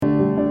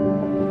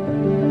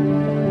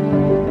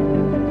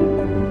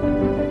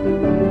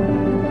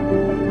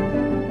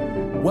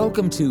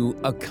Welcome to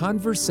A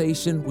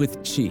Conversation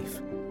with Chief,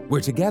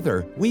 where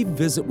together we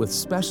visit with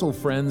special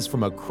friends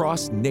from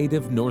across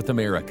Native North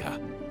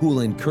America who will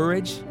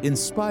encourage,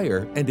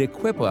 inspire, and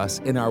equip us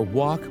in our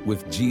walk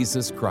with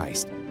Jesus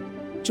Christ.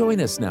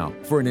 Join us now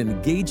for an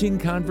engaging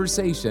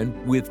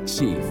conversation with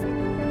Chief.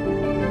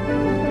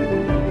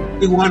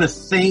 We want to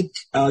thank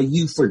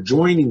you for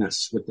joining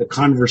us with the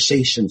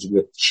Conversations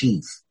with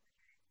Chief.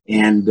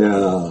 And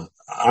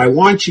I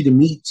want you to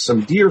meet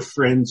some dear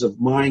friends of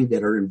mine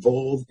that are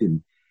involved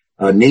in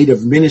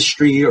Native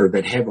ministry or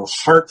that have a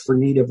heart for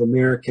Native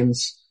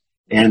Americans.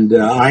 And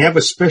I have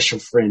a special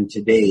friend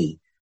today,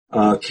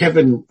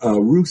 Kevin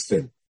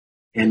Ruthven.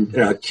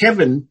 And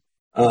Kevin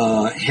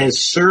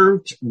has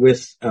served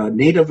with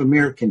Native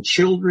American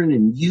children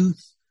and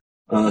youth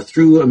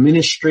through a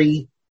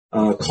ministry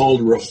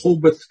called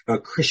Rehobeth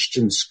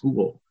Christian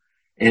School.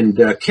 And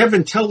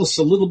Kevin, tell us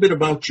a little bit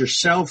about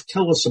yourself.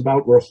 Tell us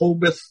about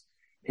Rehobeth,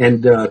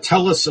 and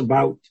tell us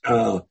about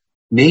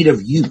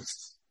Native youth.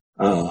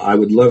 I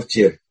would love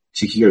to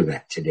hear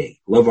that today.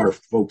 Love our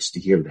folks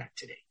to hear that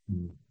today.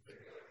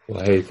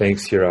 Well, hey,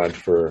 thanks, Huron,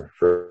 for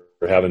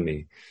having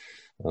me.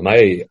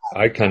 I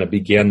kind of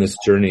began this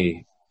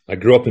journey. I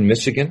grew up in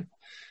Michigan,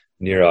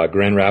 near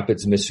Grand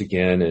Rapids,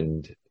 Michigan,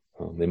 and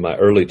in my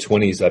early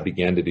 20s, I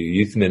began to do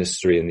youth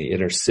ministry in the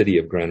inner city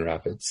of Grand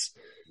Rapids,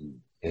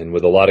 and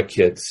with a lot of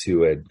kids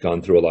who had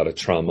gone through a lot of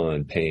trauma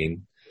and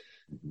pain.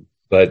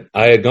 But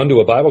I had gone to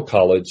a Bible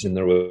college, and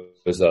there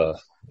was a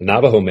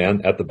Navajo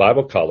man at the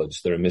Bible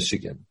college there in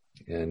Michigan.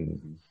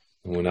 And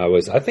when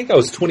I think I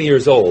was 20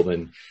 years old,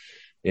 and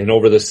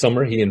over the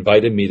summer, he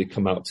invited me to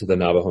come out to the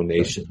Navajo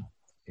Nation.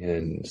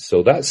 And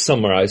so that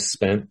summer I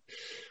spent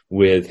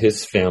with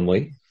his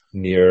family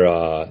near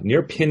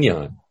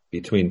Piñon,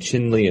 between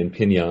Chinle and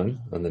Piñon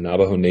on the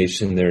Navajo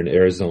Nation there in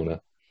Arizona,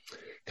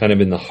 kind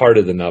of in the heart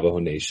of the Navajo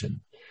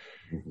Nation.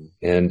 Mm-hmm.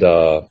 And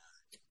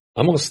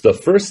almost the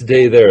first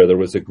day there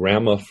was a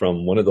grandma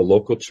from one of the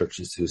local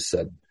churches who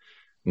said,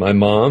 "My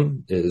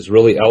mom is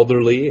really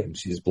elderly and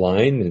she's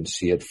blind and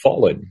she had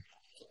fallen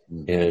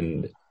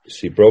and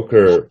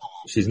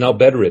she's now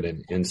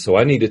bedridden. And so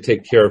I need to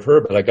take care of her,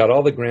 but I got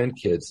all the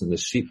grandkids and the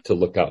sheep to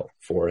look out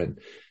for. And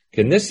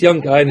can this young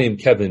guy named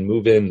Kevin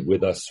move in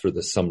with us for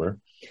the summer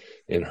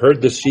and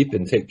herd the sheep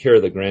and take care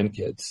of the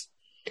grandkids?"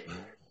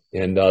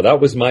 And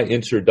that was my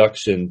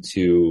introduction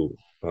to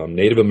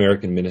Native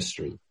American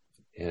ministry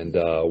and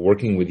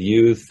working with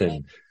youth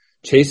and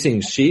chasing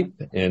sheep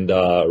and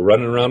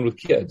running around with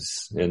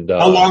kids. And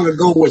how long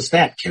ago was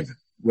that, Kevin?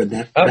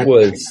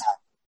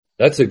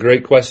 That's a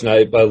great question.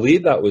 I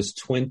believe that was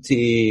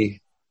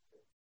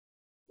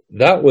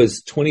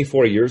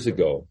 24 years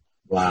ago.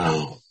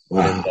 Wow.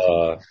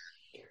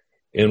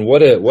 And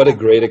what a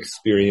great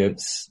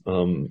experience.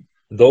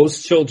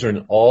 Those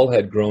children all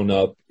had grown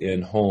up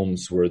in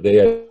homes where they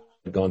had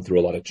gone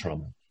through a lot of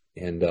trauma,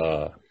 and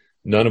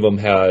none of them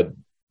had,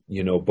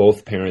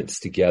 both parents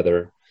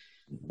together.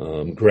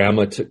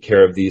 Grandma took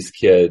care of these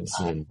kids,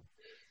 and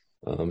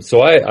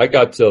so I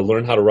got to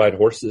learn how to ride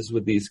horses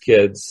with these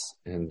kids,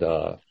 and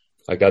I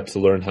got to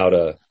learn how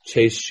to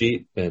chase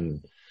sheep,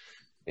 and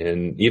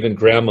even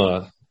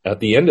Grandma at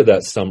the end of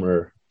that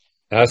summer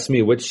asked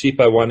me which sheep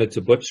I wanted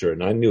to butcher,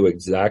 and I knew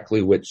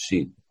exactly which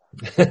sheep.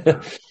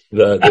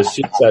 the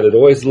sheep that had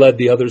always led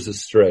the others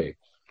astray.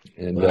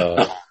 And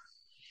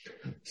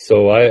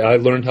so I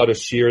learned how to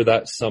shear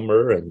that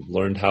summer and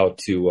learned how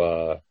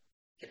to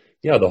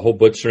the whole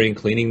butchering,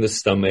 cleaning the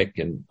stomach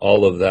and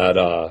all of that.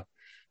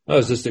 That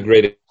was just a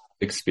great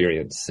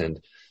experience. And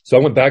so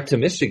I went back to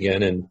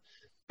Michigan,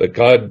 but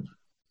God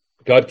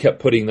kept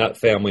putting that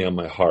family on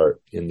my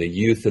heart, and the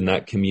youth in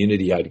that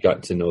community I'd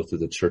gotten to know through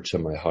the church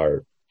on my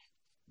heart.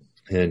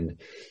 And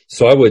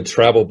so I would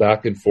travel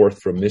back and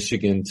forth from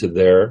Michigan to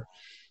there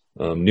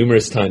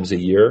numerous times a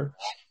year,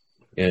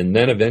 and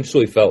then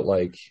eventually felt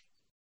like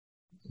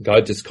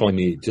God just calling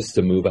me just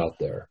to move out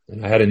there.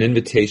 And I had an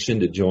invitation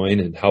to join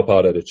and help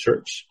out at a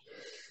church.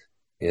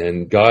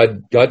 And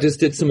God just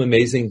did some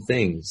amazing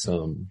things.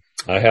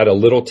 I had a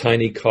little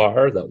tiny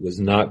car that was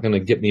not going to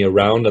get me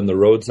around on the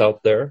roads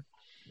out there.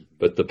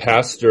 But the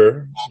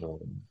pastor, a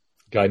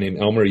guy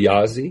named Elmer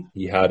Yazzie,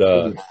 he had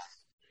a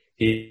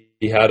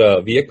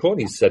vehicle,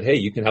 and he said, "Hey,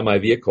 you can have my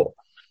vehicle,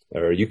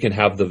 or you can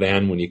have the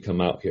van when you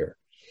come out here."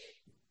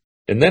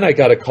 And then I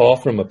got a call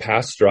from a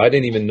pastor I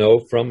didn't even know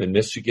from in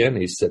Michigan.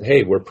 He said,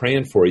 "Hey, we're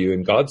praying for you,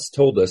 and God's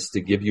told us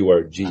to give you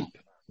our Jeep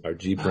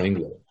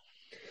Wrangler."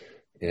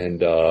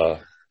 And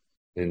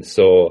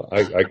so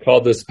I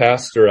called this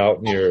pastor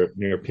out near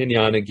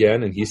Piñon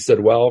again, and he said,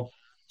 "Well,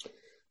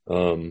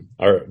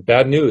 our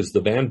bad news,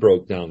 the van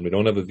broke down. We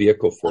don't have a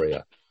vehicle for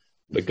you."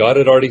 But God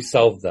had already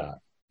solved that.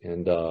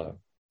 And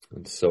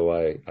so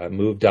I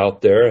moved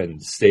out there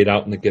and stayed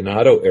out in the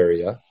Ganado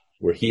area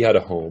where he had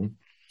a home,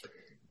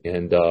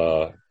 and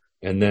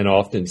then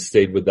often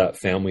stayed with that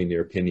family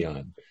near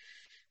Piñon.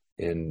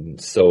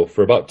 And so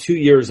for about 2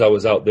 years, I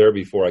was out there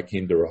before I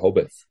came to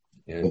Rehobeth.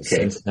 And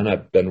since then,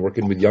 I've been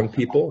working with young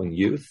people and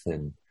youth,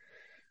 and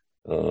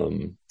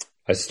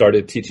I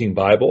started teaching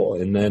Bible,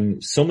 and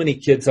then so many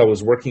kids I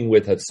was working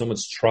with had so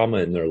much trauma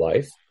in their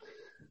life.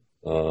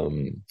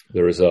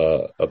 There was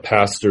a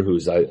pastor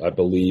who's, I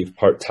believe,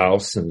 part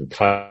Taos and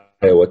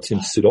Kiowa, Tim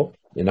Sudo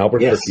in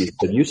Albuquerque,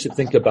 said, you should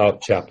think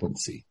about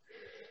chaplaincy.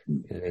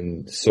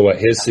 And so at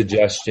his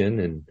suggestion,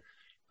 and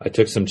I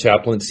took some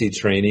chaplaincy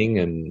training,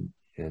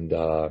 and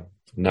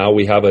now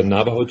we have a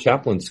Navajo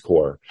Chaplains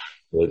Corps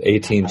with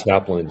 18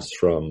 chaplains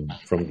from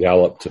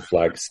Gallup to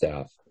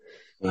Flagstaff.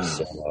 Wow.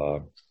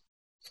 So,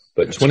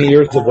 but 20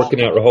 years of working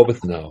at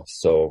Rehobeth now,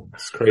 so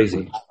it's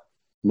crazy.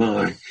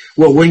 My.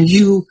 Well, when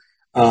you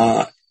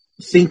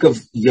think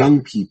of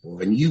young people,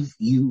 and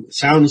you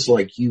sounds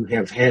like you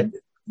have had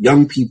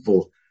young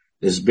people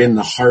has been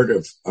the heart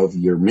of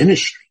your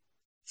ministry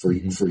for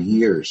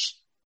years.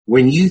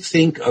 When you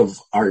think of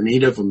our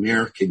Native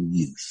American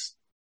youth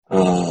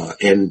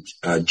and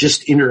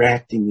just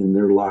interacting in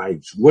their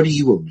lives, what do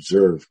you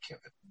observe,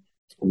 Kevin?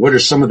 What are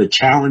some of the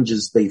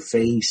challenges they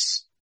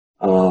face?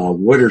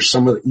 What are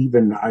some of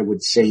even, I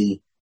would say,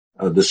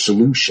 the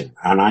solution?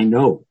 And I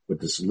know what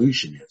the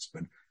solution is,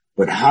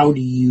 but how do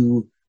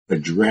you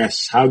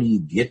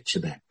get to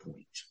that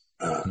point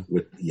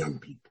with the young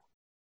people?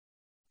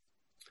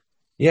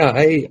 Yeah,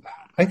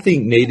 I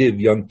think Native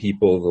young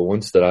people, the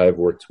ones that I've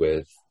worked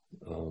with,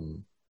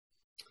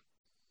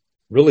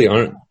 really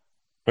aren't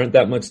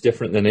that much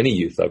different than any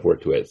youth I've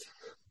worked with.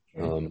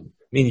 I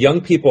mean,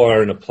 young people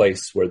are in a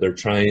place where they're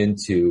trying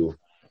to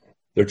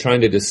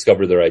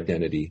discover their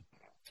identity.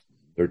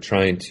 They're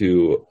trying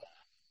to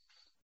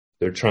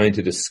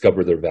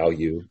discover their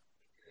value.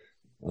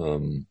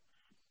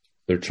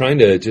 They're trying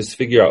to just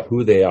figure out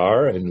who they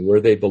are and where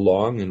they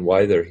belong and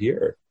why they're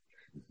here.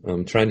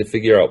 Trying to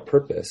figure out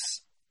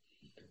purpose.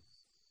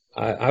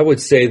 I would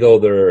say, though,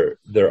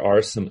 there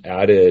are some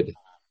added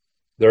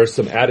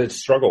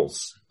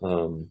struggles.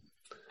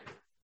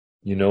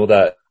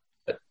 That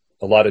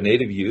a lot of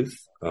Native youth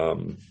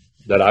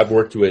that I've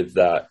worked with,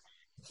 that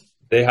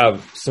they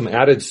have some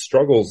added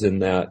struggles in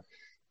that.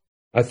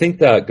 I think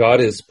that God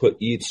has put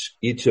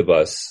each of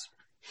us,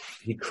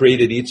 He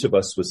created each of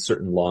us with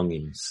certain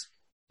longings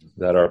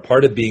that are a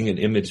part of being an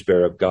image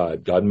bearer of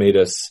God. God made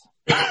us.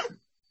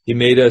 He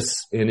made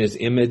us in His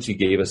image. He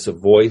gave us a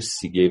voice.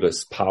 He gave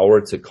us power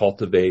to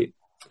cultivate,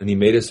 and He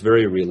made us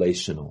very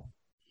relational.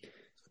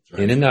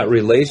 Right. And in that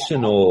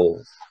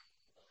relational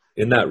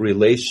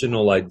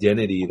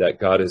identity that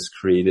God has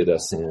created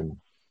us in,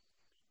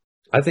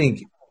 I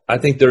think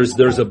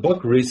there's a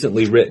book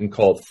recently written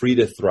called Free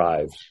to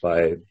Thrive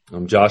by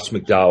Josh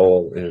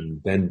McDowell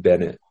and Ben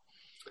Bennett.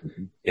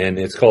 And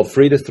it's called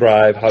Free to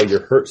Thrive, How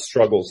Your Hurt,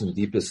 Struggles, and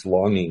Deepest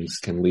Longings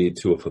Can Lead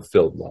to a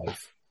Fulfilled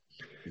Life.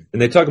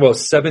 And they talk about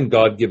 7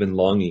 God-given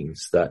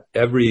longings that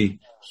every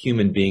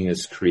human being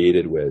is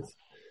created with.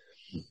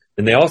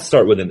 And they all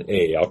start with an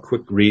A. I'll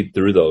quick read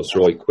through those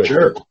really quick.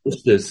 Sure.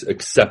 First is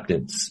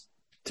acceptance,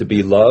 to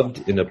be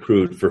loved and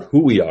approved for who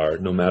we are,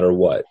 no matter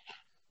what,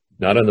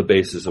 not on the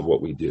basis of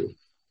what we do.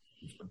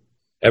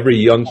 Every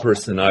young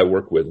person I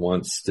work with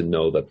wants to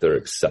know that they're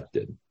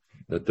accepted,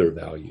 that they're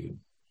valued.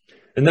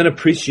 And then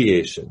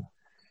appreciation.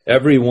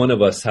 Every one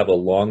of us have a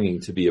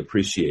longing to be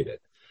appreciated.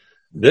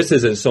 This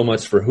isn't so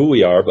much for who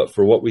we are, but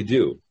for what we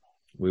do.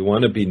 We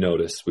want to be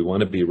noticed. We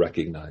want to be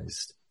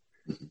recognized.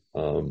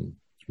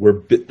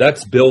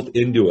 That's built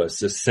into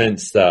us, a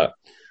sense that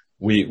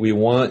we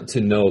want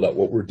to know that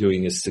what we're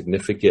doing is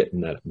significant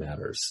and that it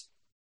matters.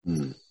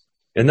 And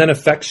then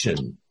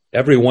affection.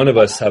 Every one of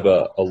us have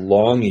a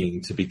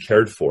longing to be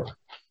cared for.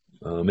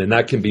 And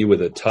that can be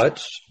with a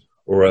touch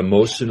or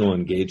emotional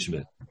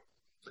engagement.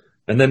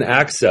 And then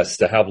access,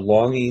 to have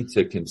longing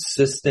to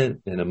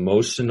consistent and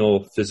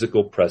emotional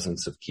physical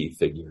presence of key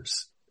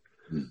figures.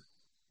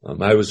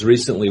 I was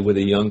recently with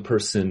a young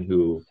person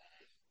who,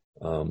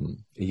 a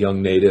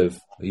young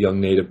native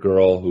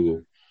girl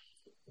who,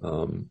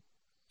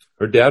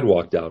 her dad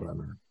walked out on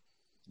her.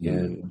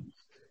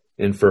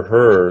 And for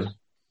her,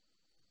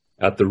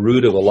 at the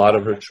root of a lot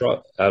of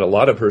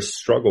her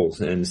struggles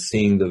and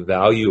seeing the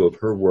value of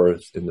her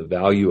worth and the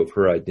value of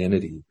her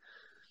identity,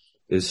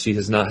 is she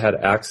has not had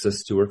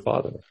access to her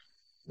father.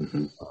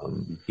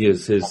 He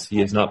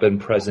has not been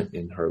present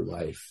in her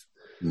life.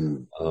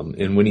 And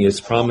when he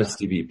has promised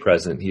to be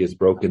present, he has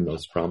broken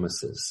those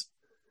promises.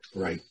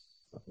 Right.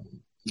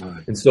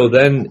 And so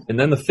then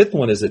the 5th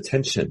one is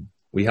attention.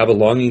 We have a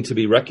longing to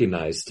be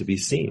recognized, to be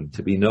seen,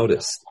 to be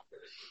noticed.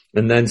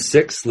 And then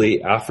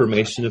 6thly,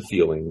 affirmation of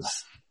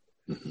feelings.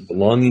 The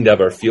longing to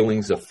have our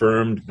feelings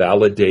affirmed,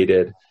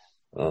 validated,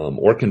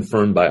 or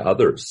confirmed by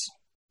others.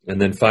 And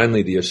then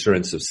finally, the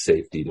assurance of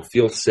safety, to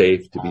feel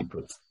safe, to be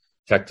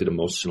protected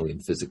emotionally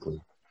and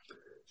physically.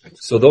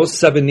 So those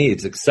 7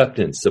 needs,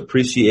 acceptance,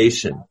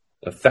 appreciation,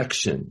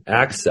 affection,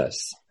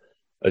 access,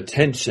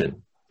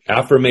 attention,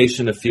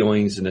 affirmation of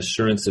feelings, and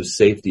assurance of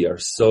safety, are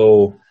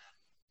so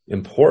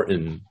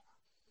important.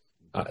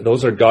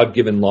 Those are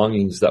God-given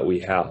longings that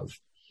we have.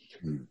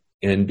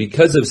 And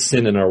because of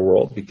sin in our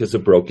world, because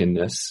of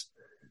brokenness,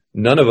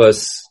 none of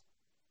us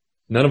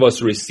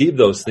receive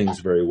those things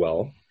very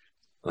well.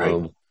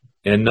 Right.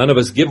 And none of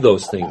us give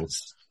those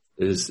things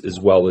as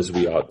well as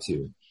we ought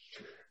to.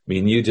 I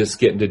mean, you just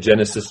get into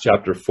Genesis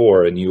chapter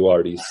 4 and you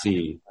already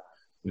see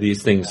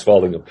these things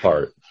falling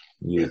apart.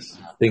 You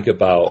think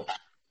about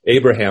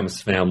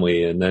Abraham's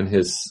family and then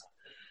his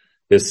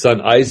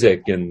son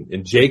Isaac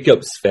and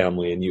Jacob's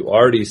family, and you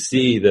already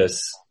see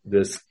this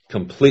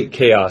complete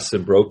chaos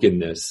and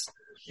brokenness.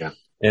 Yeah.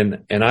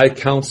 And I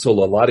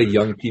counsel a lot of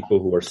young people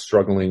who are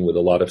struggling with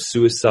a lot of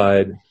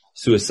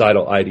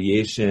suicidal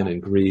ideation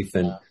and grief,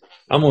 and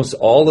almost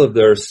all of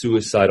their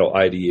suicidal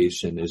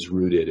ideation is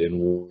rooted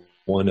in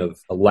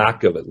a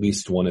lack of at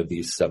least one of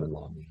these 7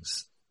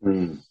 longings.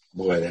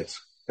 Boy,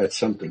 that's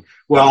something.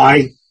 Well,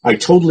 I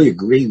totally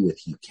agree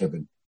with you,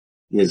 Kevin,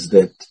 is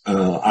that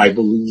I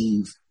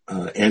believe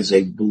as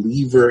a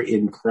believer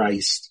in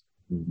Christ,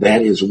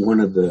 that is one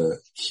of the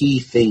key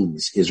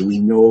things, is we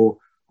know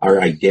our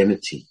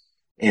identity.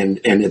 And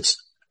it's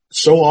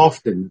so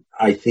often,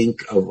 I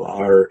think of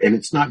and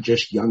it's not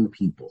just young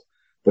people,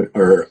 but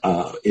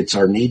it's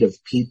our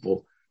Native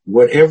people,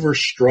 whatever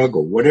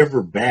struggle,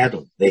 whatever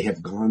battle they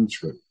have gone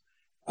through.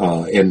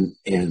 When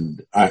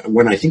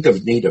I think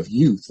of Native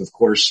youth, of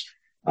course,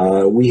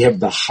 we have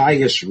the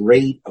highest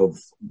rate of,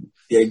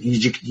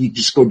 you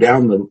just go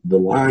down the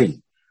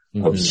line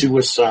of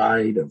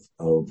suicide,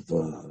 of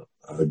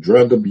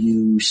drug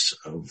abuse,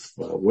 of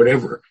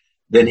whatever,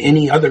 than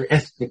any other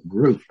ethnic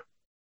group.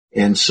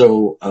 And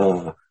so,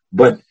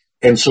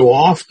 so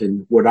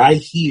often what I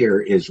hear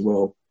is,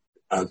 well,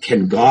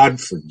 can God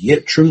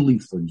truly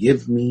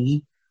forgive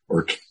me?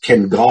 Or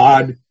can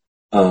God,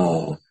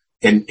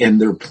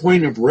 and their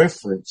point of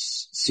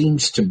reference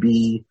seems to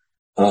be,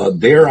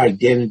 their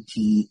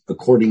identity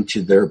according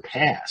to their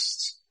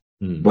past.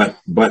 But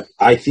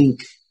I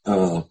think,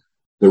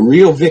 the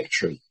real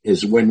victory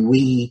is when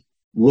we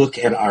look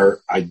at our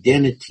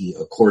identity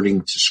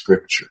according to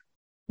Scripture,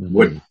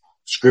 what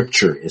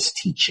Scripture is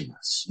teaching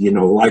us. You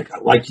know,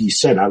 like you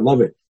said, I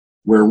love it.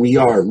 Where we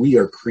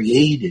are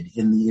created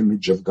in the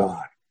image of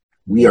God.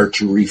 We are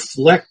to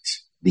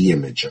reflect the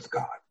image of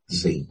God.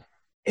 See,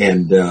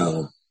 and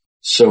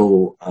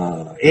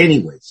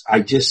anyways,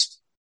 I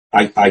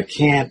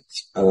can't.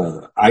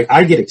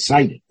 I get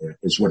excited,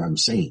 is what I'm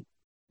saying,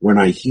 when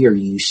I hear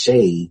you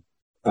say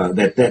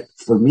that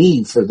for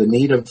me, for the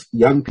Native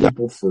young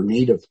people, for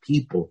Native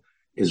people,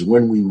 is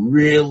when we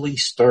really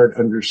start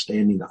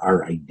understanding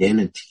our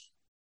identity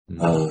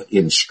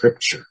in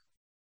Scripture.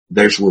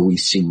 There's where we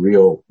see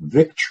real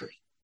victory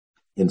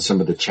in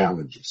some of the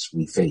challenges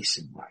we face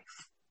in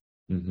life.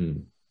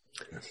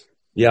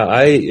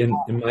 Yeah, in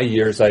my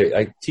years,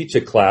 I teach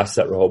a class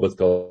at Rehobeth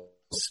called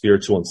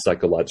Spiritual and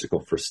Psychological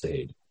First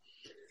Aid,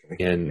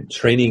 and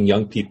training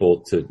young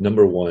people to,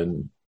 number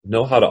one,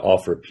 know how to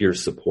offer peer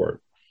support.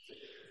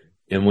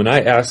 And when I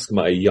ask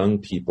my young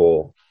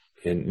people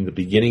in the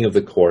beginning of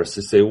the course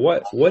to say,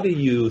 what do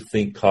you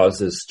think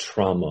causes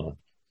trauma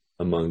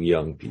among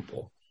young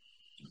people?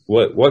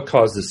 What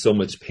causes so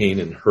much pain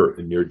and hurt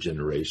in your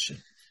generation?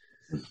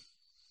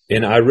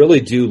 And I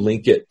really do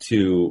link it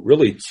to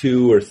really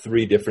 2 or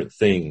 3 different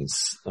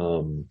things.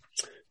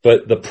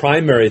 But the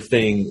primary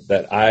thing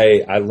that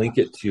I link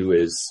it to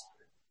is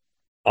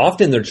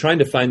often they're trying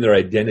to find their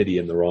identity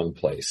in the wrong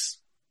place.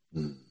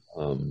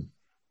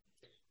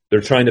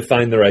 They're trying to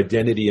find their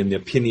identity in the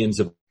opinions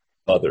of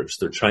others.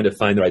 They're trying to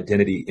find their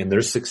identity in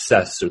their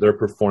success or their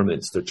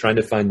performance. They're trying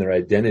to find their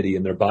identity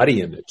in their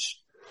body image.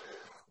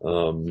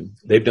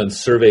 They've done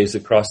surveys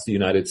across the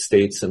United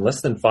States, and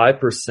less than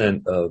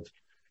 5%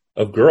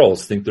 of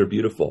girls think they're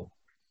beautiful.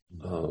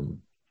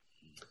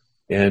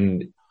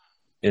 And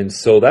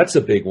so that's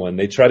a big one.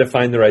 They try to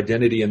find their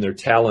identity in their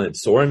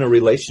talents or in a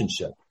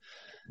relationship.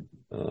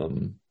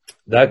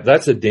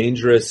 That's a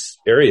dangerous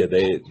area.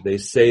 They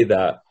say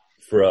that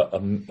for a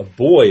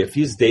boy, if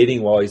he's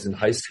dating while he's in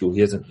high school,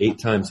 he has an 8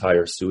 times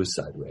higher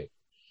suicide rate.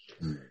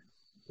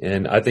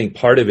 And I think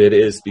part of it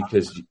is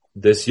because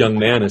this young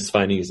man is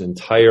finding his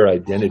entire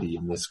identity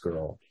in this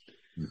girl.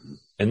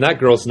 And that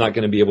girl's not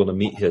going to be able to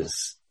meet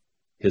his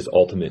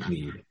ultimate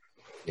need.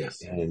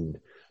 Yes. And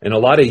a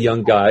lot of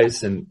young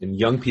guys and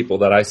young people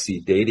that I see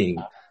dating,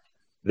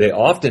 they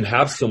often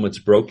have so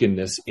much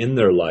brokenness in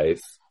their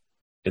life,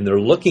 and they're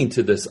looking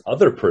to this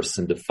other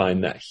person to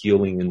find that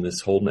healing and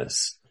this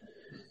wholeness.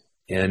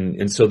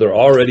 And so they're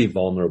already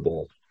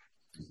vulnerable.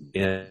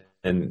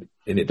 And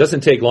it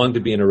doesn't take long to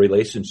be in a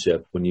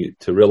relationship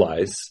to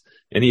realize,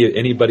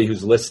 anybody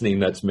who's listening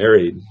that's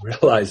married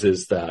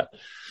realizes that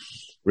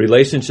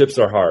relationships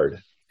are hard,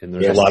 and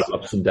there's a lot of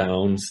ups and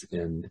downs.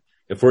 And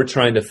if we're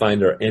trying to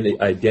find our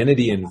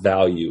identity and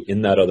value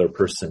in that other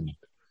person,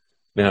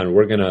 man,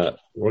 we're gonna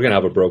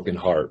have a broken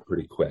heart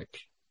pretty quick.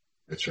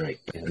 That's right.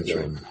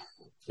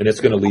 And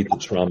it's going to lead to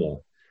trauma.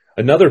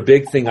 Another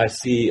big thing I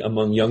see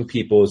among young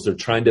people is they're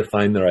trying to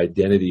find their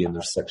identity in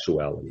their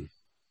sexuality,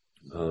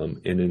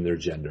 and in their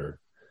gender.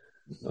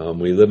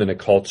 We live in a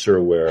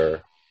culture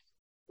where,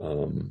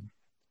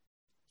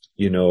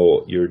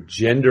 your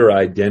gender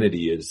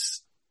identity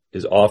is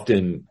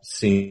often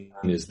seen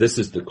as this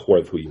is the core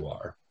of who you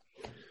are.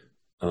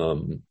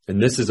 And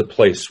this is a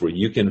place where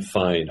you can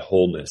find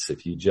wholeness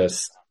if you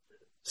just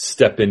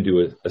step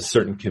into a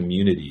certain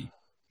community.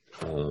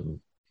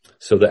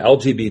 So the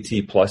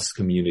LGBT plus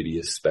community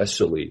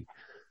especially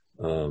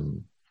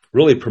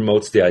really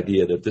promotes the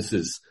idea that this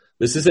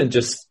isn't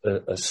just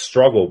a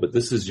struggle, but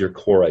this is your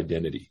core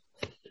identity.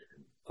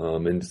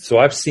 And so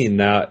I've seen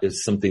that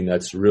as something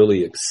that's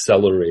really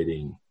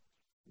accelerating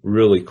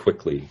really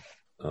quickly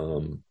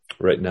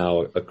right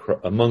now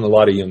among a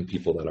lot of young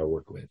people that I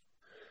work with.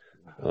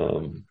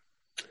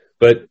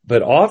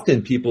 But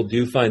often people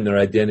do find their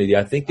identity.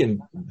 I think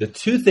in the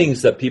two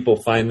things that people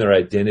find their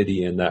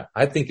identity in that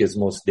I think is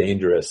most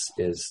dangerous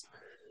is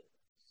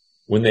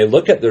when they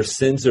look at their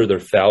sins or their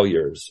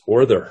failures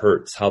or their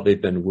hurts, how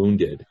they've been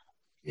wounded.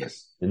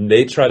 Yes. And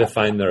they try to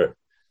find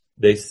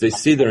they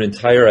see their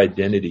entire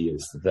identity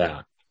as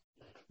that.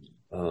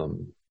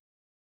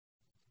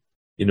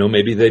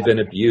 Maybe they've been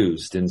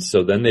abused. And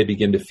so then they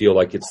begin to feel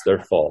like it's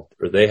their fault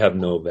or they have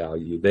no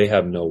value. They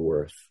have no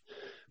worth.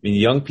 I mean,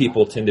 young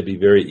people tend to be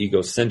very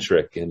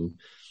egocentric. And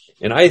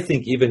I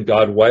think even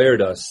God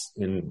wired us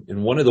in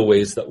one of the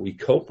ways that we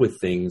cope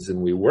with things and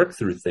we work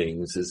through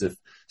things is if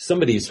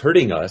somebody's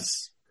hurting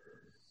us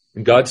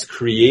and God's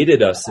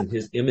created us in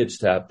his image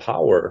to have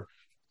power.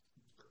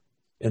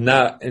 And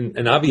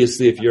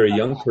obviously if you're a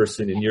young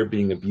person and you're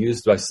being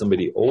abused by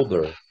somebody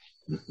older,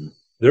 mm-hmm.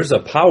 there's a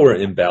power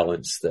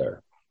imbalance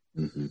there.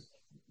 Mm-hmm.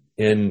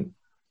 And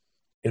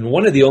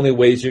one of the only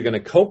ways you're going to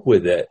cope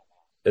with it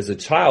as a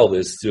child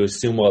is to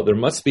assume, well, it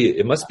must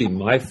be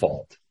my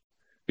fault.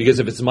 Because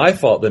if it's my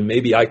fault, then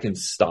maybe I can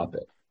stop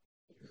it.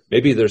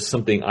 Maybe there's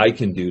something I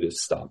can do to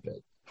stop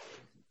it.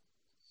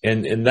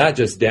 And that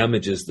just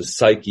damages the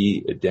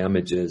psyche. It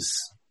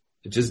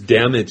just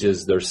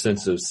damages their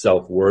sense of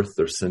self-worth,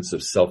 their sense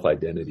of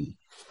self-identity.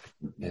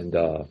 And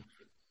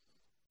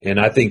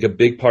I think a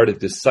big part of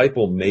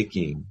disciple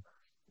making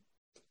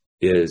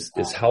is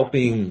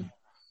helping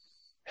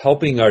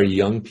our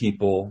young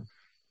people,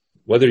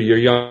 whether you're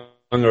young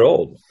or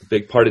old. A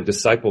big part of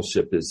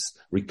discipleship is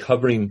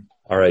recovering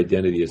our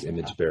identity as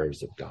image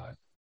bearers of God.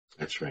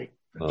 That's right.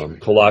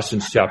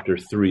 Colossians chapter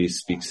 3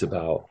 speaks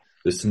about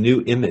this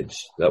new image,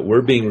 that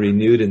we're being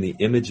renewed in the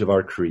image of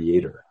our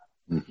Creator.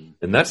 Mm-hmm.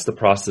 And that's the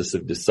process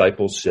of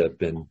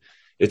discipleship. And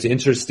it's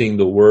interesting,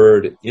 the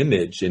word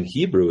image in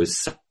Hebrew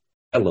is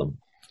tselem,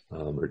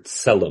 or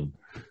tselem.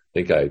 I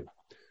think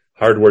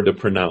hard word to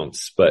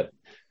pronounce, but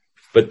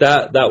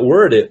that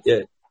word,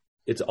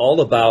 it's all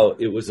about,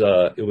 it was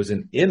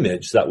an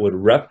image that would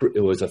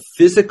it was a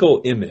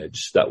physical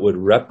image that would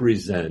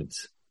represent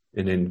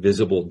an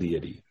invisible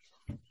deity.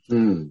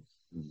 Mm.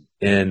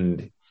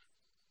 And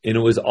it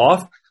was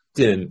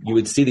often, you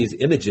would see these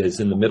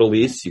images in the Middle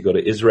East. You go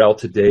to Israel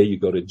today, you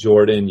go to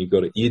Jordan, you go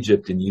to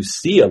Egypt, and you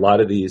see a lot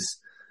of these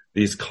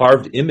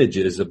carved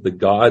images of the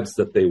gods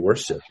that they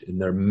worship.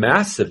 And they're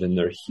massive and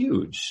they're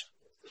huge.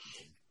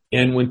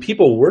 And when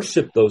people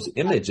worship those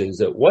images,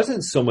 it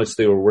wasn't so much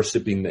they were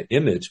worshiping the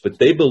image, but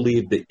they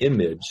believed the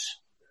image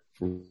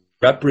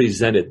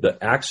represented the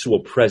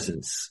actual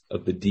presence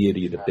of the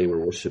deity that they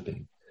were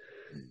worshiping.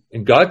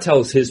 And God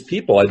tells his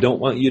people, I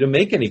don't want you to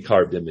make any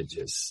carved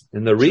images.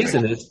 And the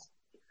reason is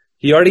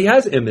he already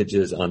has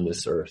images on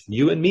this earth.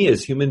 You and me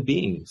as human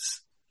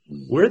beings,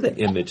 we're the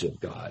image of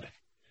God.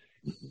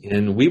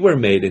 And we were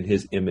made in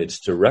his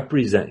image to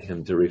represent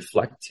him, to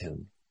reflect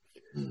him.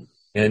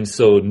 And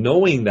so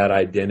knowing that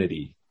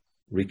identity,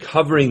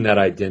 recovering that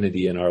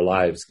identity in our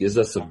lives gives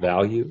us a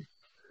value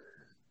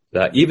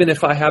that even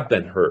if I have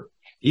been hurt,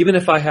 even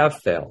if I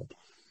have failed,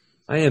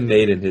 I am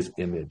made in his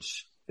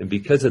image. And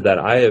because of that,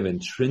 I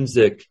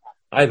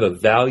have a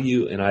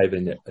value and I have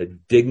a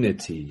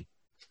dignity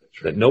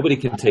that nobody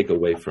can take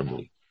away from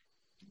me.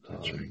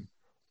 That's right.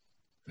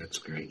 That's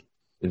great.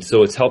 And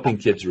so it's helping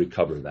kids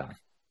recover that.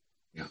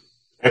 Yeah.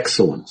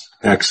 Excellent.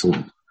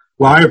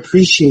 Well, I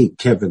appreciate,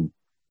 Kevin,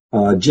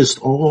 just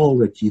all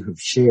that you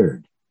have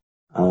shared.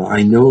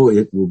 I know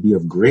it will be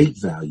of great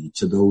value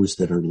to those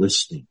that are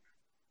listening.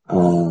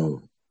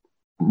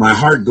 My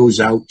heart goes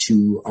out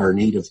to our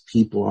Native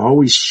people. I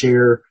always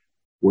share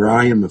where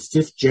I am a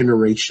fifth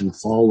generation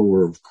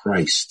follower of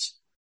Christ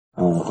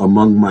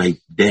among my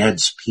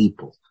dad's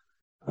people.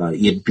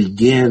 It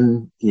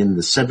began in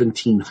the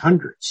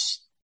 1700s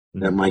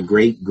that my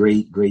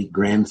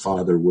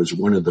great-great-great-grandfather was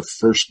one of the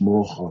first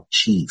Mohawk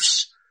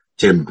chiefs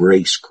to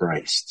embrace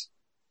Christ.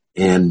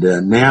 And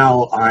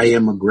now I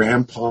am a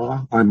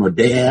grandpa. I'm a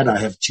dad. I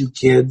have 2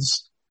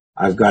 kids.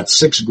 I've got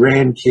 6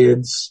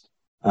 grandkids.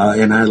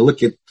 And I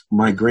look at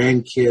my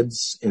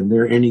grandkids and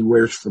they're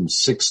anywhere from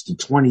 6 to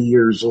 20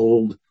 years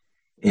old.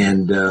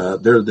 And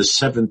they're the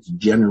 7th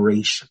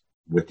generation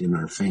within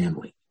our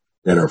family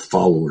that are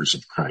followers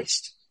of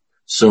Christ.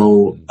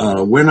 So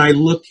when I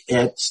look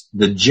at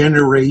the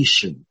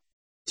generation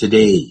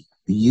today,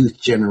 the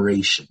youth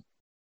generation,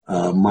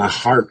 my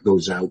heart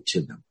goes out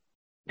to them.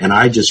 And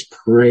I just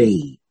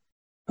pray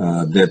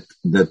that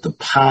the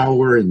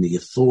power and the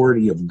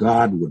authority of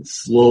God would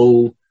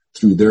flow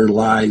through their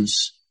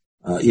lives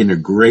in a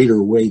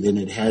greater way than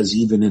it has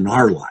even in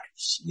our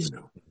lives, you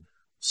know.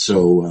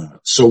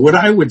 So what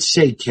I would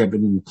say,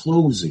 Kevin, in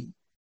closing,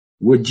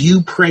 would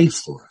you pray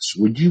for us?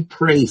 Would you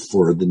pray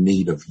for the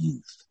Native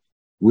youth?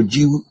 Would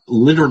you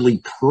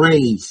literally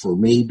pray for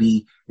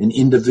maybe an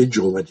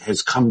individual that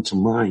has come to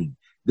mind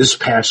this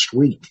past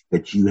week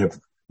that you have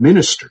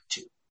ministered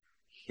to?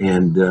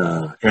 And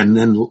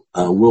then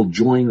we'll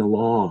join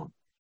along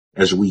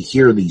as we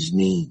hear these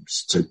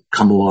names to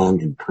come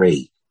along and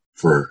pray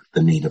for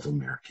the Native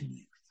American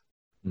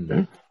youth.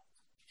 Okay?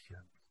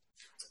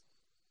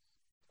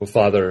 Well,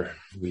 Father,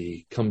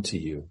 we come to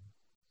you,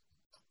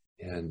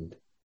 and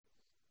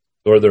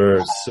Lord, there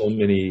are so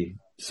many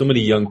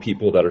young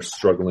people that are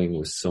struggling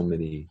with so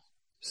many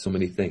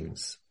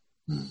things.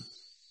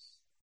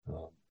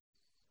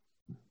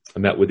 I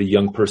met with a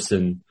young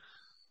person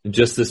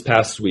just this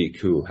past week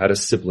who had a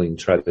sibling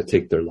try to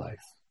take their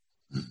life.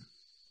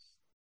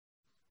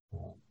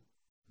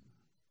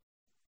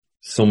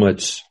 So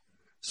much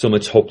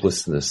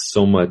hopelessness,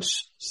 so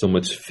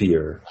much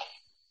fear,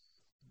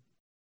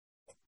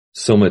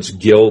 so much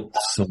guilt,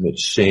 so much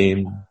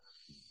shame.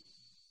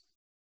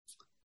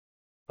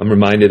 I'm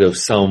reminded of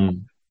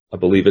I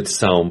believe it's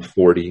Psalm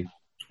 40,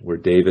 where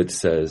David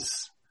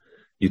says,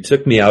 "You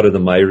took me out of the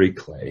miry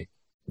clay,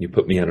 you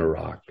put me on a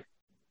rock."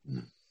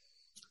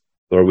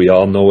 Lord, we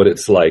all know what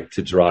it's like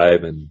to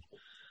drive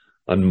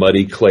on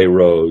muddy clay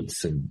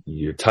roads, and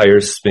your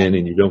tires spin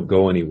and you don't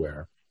go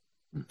anywhere.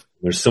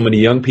 There's so many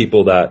young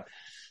people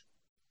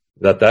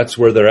that's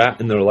where they're at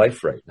in their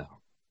life right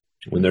now,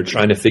 when they're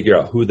trying to figure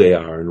out who they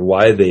are and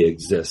why they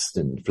exist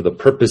and for the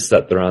purpose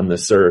that they're on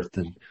this earth,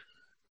 and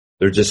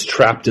they're just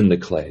trapped in the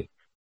clay.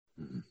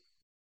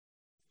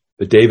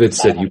 But David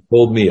said, you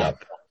pulled me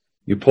up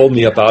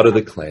out of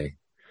the clay.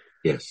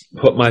 Yes.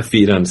 Put my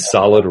feet on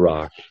solid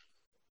rock,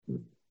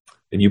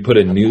 and you put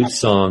a new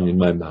song in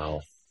my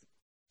mouth.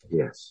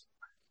 Yes.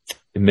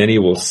 And many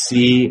will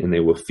see and they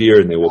will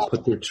fear and they will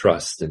put their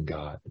trust in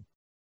God.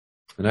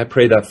 And I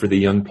pray that for the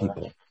young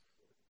people.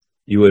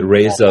 You would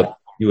raise up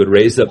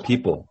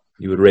people.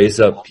 You would raise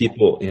up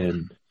people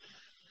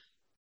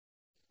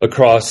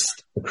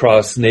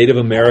across Native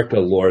America,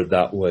 Lord,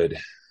 that would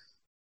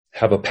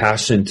have a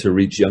passion to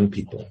reach young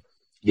people.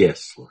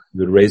 Yes, Lord.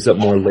 You would raise up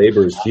more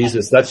laborers.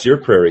 Jesus, that's your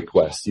prayer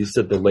request. You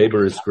said the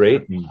labor is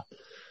great,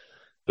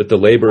 but the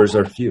laborers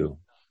are few.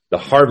 The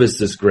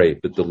harvest is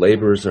great, but the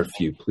laborers are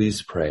few.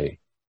 Please pray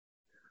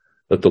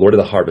that the Lord of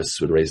the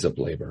harvest would raise up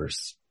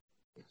laborers.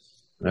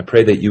 And I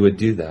pray that you would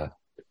do that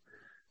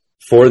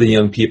for the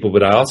young people,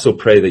 but I also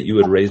pray that you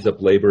would raise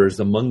up laborers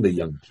among the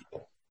young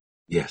people.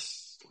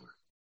 Yes.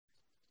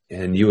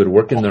 And you would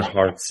work in their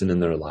hearts and in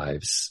their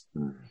lives.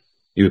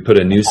 You would put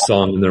a new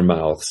song in their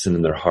mouths and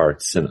in their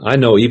hearts. And I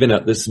know even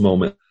at this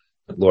moment,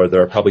 Lord,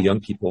 there are probably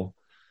young people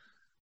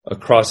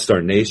across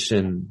our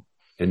nation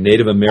and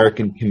Native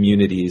American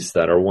communities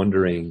that are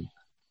wondering,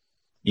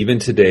 even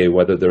today,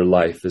 whether their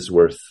life is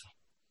worth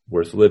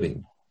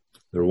living.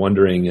 They're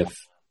wondering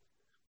if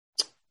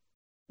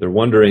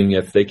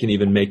they can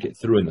even make it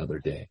through another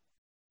day.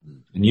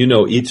 And you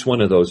know each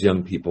one of those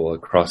young people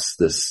across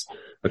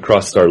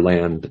our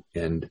land,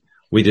 and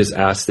we just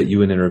ask that you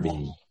would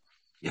intervene.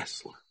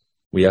 Yes, Lord.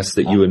 We ask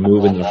that you would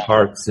move in their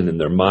hearts and in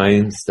their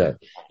minds,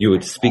 that you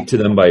would speak to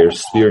them by your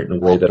Spirit in a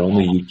way that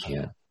only you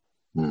can.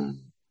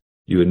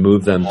 You would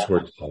move them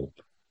towards hope.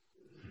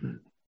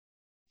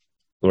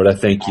 Lord, I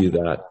thank you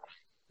that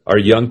our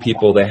young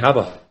people, they have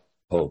a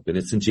hope, and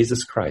it's in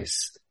Jesus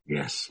Christ.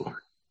 Yes, Lord.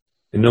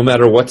 And no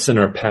matter what's in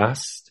our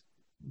past,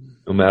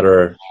 no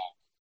matter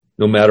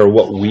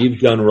what we've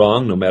done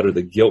wrong, no matter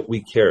the guilt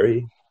we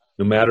carry,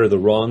 no matter the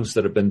wrongs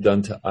that have been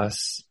done to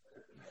us,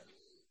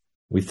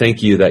 we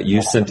thank you that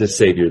you sent a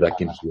Savior that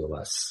can heal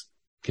us,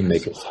 can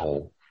make us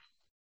whole.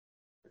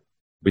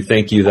 We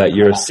thank you that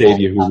you're a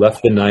Savior who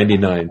left the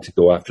 99 to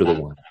go after the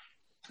one.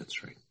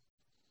 That's right.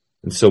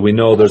 And so we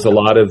know there's a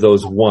lot of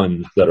those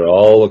ones that are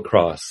all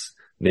across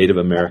Native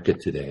America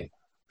today.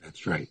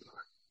 That's right,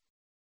 Lord.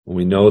 And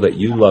we know that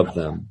you love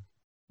them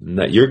and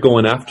that you're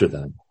going after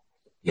them.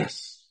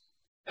 Yes.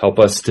 Help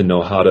us to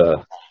know how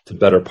to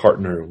better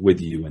partner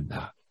with you in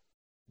that.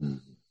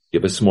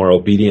 Give us more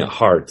obedient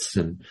hearts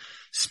and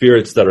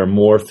spirits that are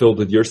more filled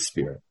with your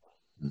Spirit,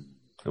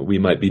 that we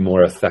might be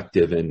more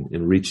effective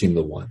in reaching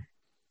the one.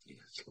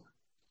 Yes, Lord.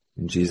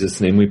 In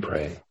Jesus' name we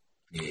pray.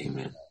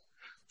 Amen.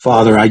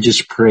 Father, I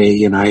just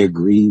pray, and I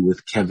agree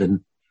with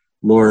Kevin.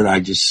 Lord,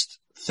 I just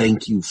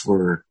thank you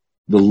for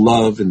the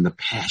love and the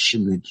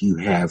passion that you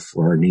have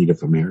for our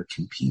Native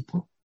American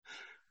people.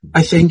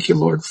 I thank you,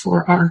 Lord,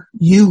 for our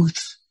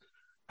youth.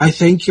 I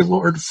thank you,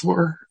 Lord,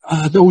 for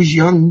those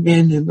young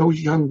men and those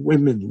young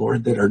women,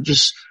 Lord, that are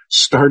just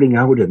starting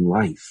out in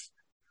life.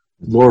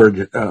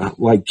 Lord,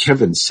 like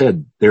Kevin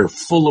said, they're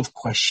full of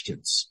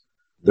questions.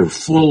 They're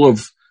full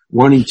of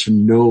wanting to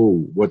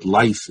know what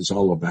life is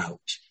all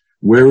about.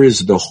 Where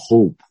is the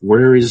hope?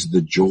 Where is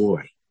the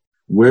joy?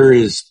 Where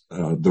is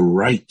the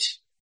right?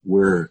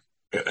 Where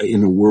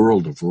in a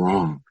world of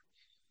wrong?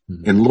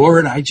 And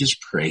Lord, I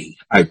just pray.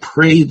 I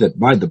pray that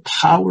by the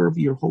power of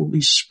your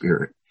Holy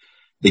Spirit,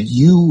 that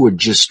you would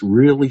just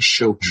really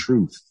show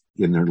truth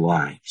in their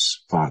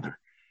lives, Father.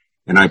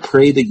 And I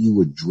pray that you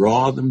would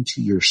draw them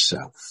to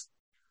yourself.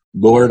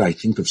 Lord, I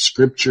think of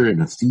scripture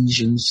in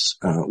Ephesians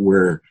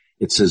where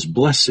it says,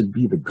 blessed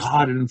be the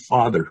God and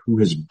Father who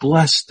has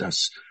blessed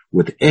us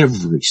with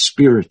every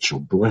spiritual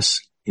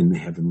blessing in the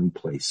heavenly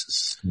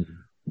places. Mm-hmm.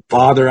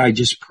 Father, I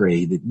just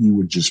pray that you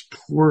would just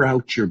pour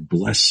out your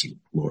blessing,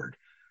 Lord,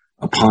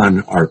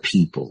 upon our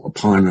people,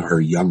 upon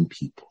our young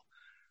people.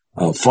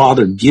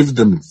 Father, give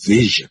them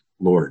vision,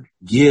 Lord.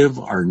 Give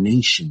our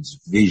nations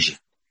vision.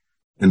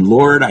 And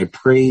Lord, I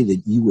pray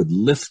that you would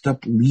lift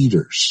up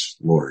leaders,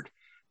 Lord,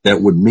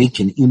 that would make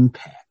an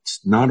impact,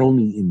 not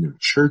only in their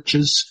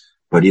churches,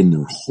 but in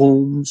their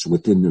homes,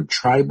 within their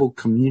tribal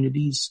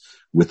communities,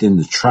 within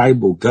the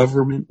tribal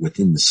government,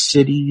 within the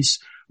cities,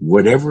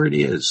 whatever it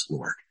is,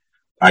 Lord.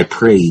 I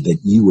pray that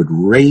you would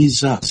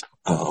raise up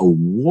a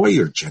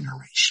warrior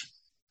generation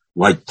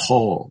like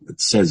Paul that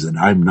says that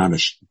I'm not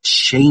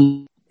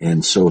ashamed.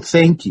 And so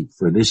thank you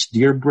for this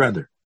dear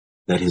brother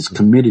that has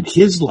committed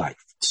his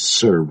life to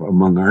serve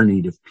among our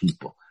native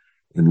people.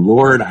 And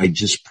Lord, I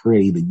just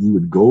pray that you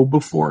would go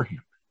before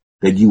him,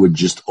 that you would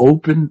just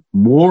open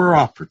more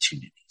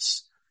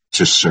opportunities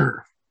to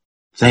serve.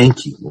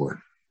 Thank you, Lord,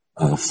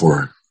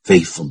 for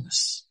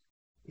faithfulness.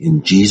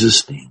 In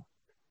Jesus' name,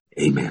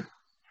 amen.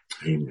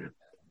 Amen.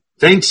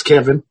 Thanks,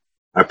 Kevin.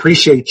 I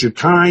appreciate your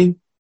time.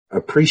 I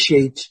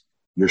appreciate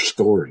your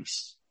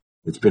stories.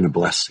 It's been a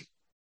blessing.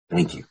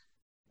 Thank you.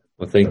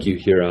 Well, thank you,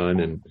 Huron.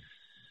 And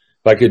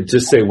if I could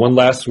just say one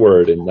last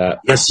word in that.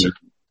 Yes, sir.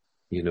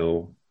 You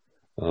know,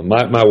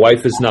 my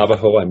wife is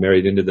Navajo. I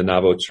married into the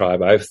Navajo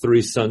tribe. I have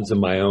 3 sons of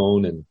my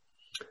own.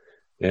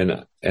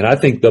 And I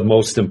think the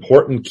most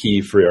important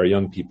key for our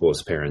young people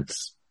is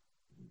parents.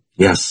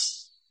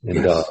 Yes.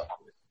 And,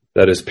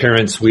 that as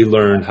parents, we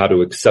learn how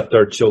to accept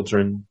our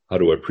children, how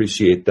to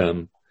appreciate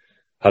them,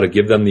 how to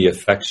give them the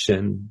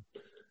affection,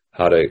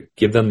 how to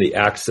give them the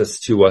access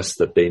to us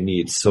that they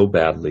need so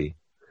badly.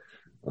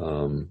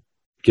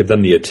 Give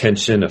them the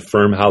attention,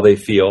 affirm how they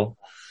feel,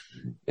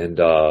 and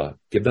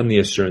give them the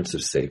assurance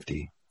of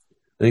safety.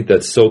 I think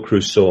that's so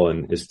crucial.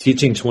 And as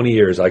teaching 20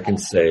 years, I can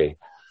say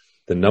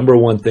the number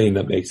one thing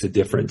that makes a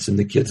difference in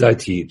the kids I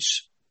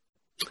teach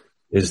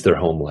is their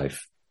home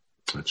life.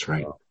 That's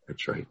right.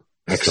 That's right.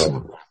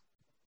 Excellent.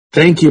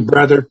 Thank you,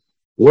 brother.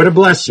 What a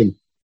blessing.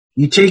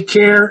 You take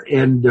care,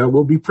 and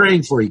we'll be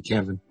praying for you,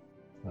 Kevin.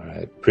 All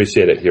right.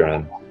 Appreciate it,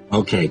 Huron.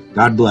 Okay.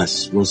 God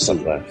bless. We'll see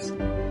you. God bless.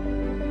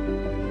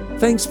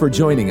 Thanks for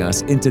joining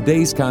us in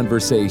today's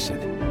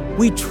conversation.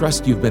 We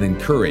trust you've been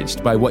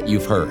encouraged by what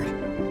you've heard.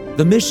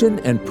 The mission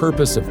and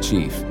purpose of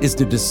CHIEF is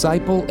to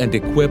disciple and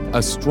equip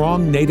a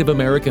strong Native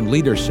American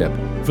leadership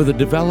for the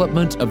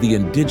development of the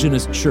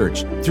indigenous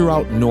church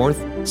throughout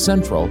North,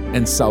 Central,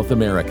 and South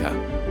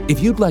America. If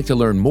you'd like to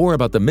learn more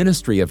about the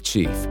ministry of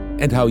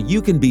CHIEF and how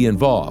you can be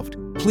involved,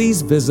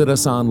 please visit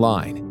us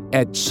online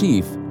at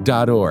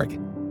chief.org.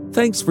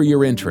 Thanks for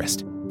your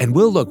interest, and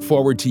we'll look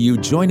forward to you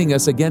joining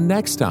us again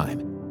next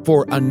time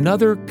for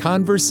another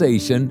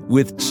Conversation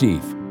with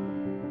CHIEF.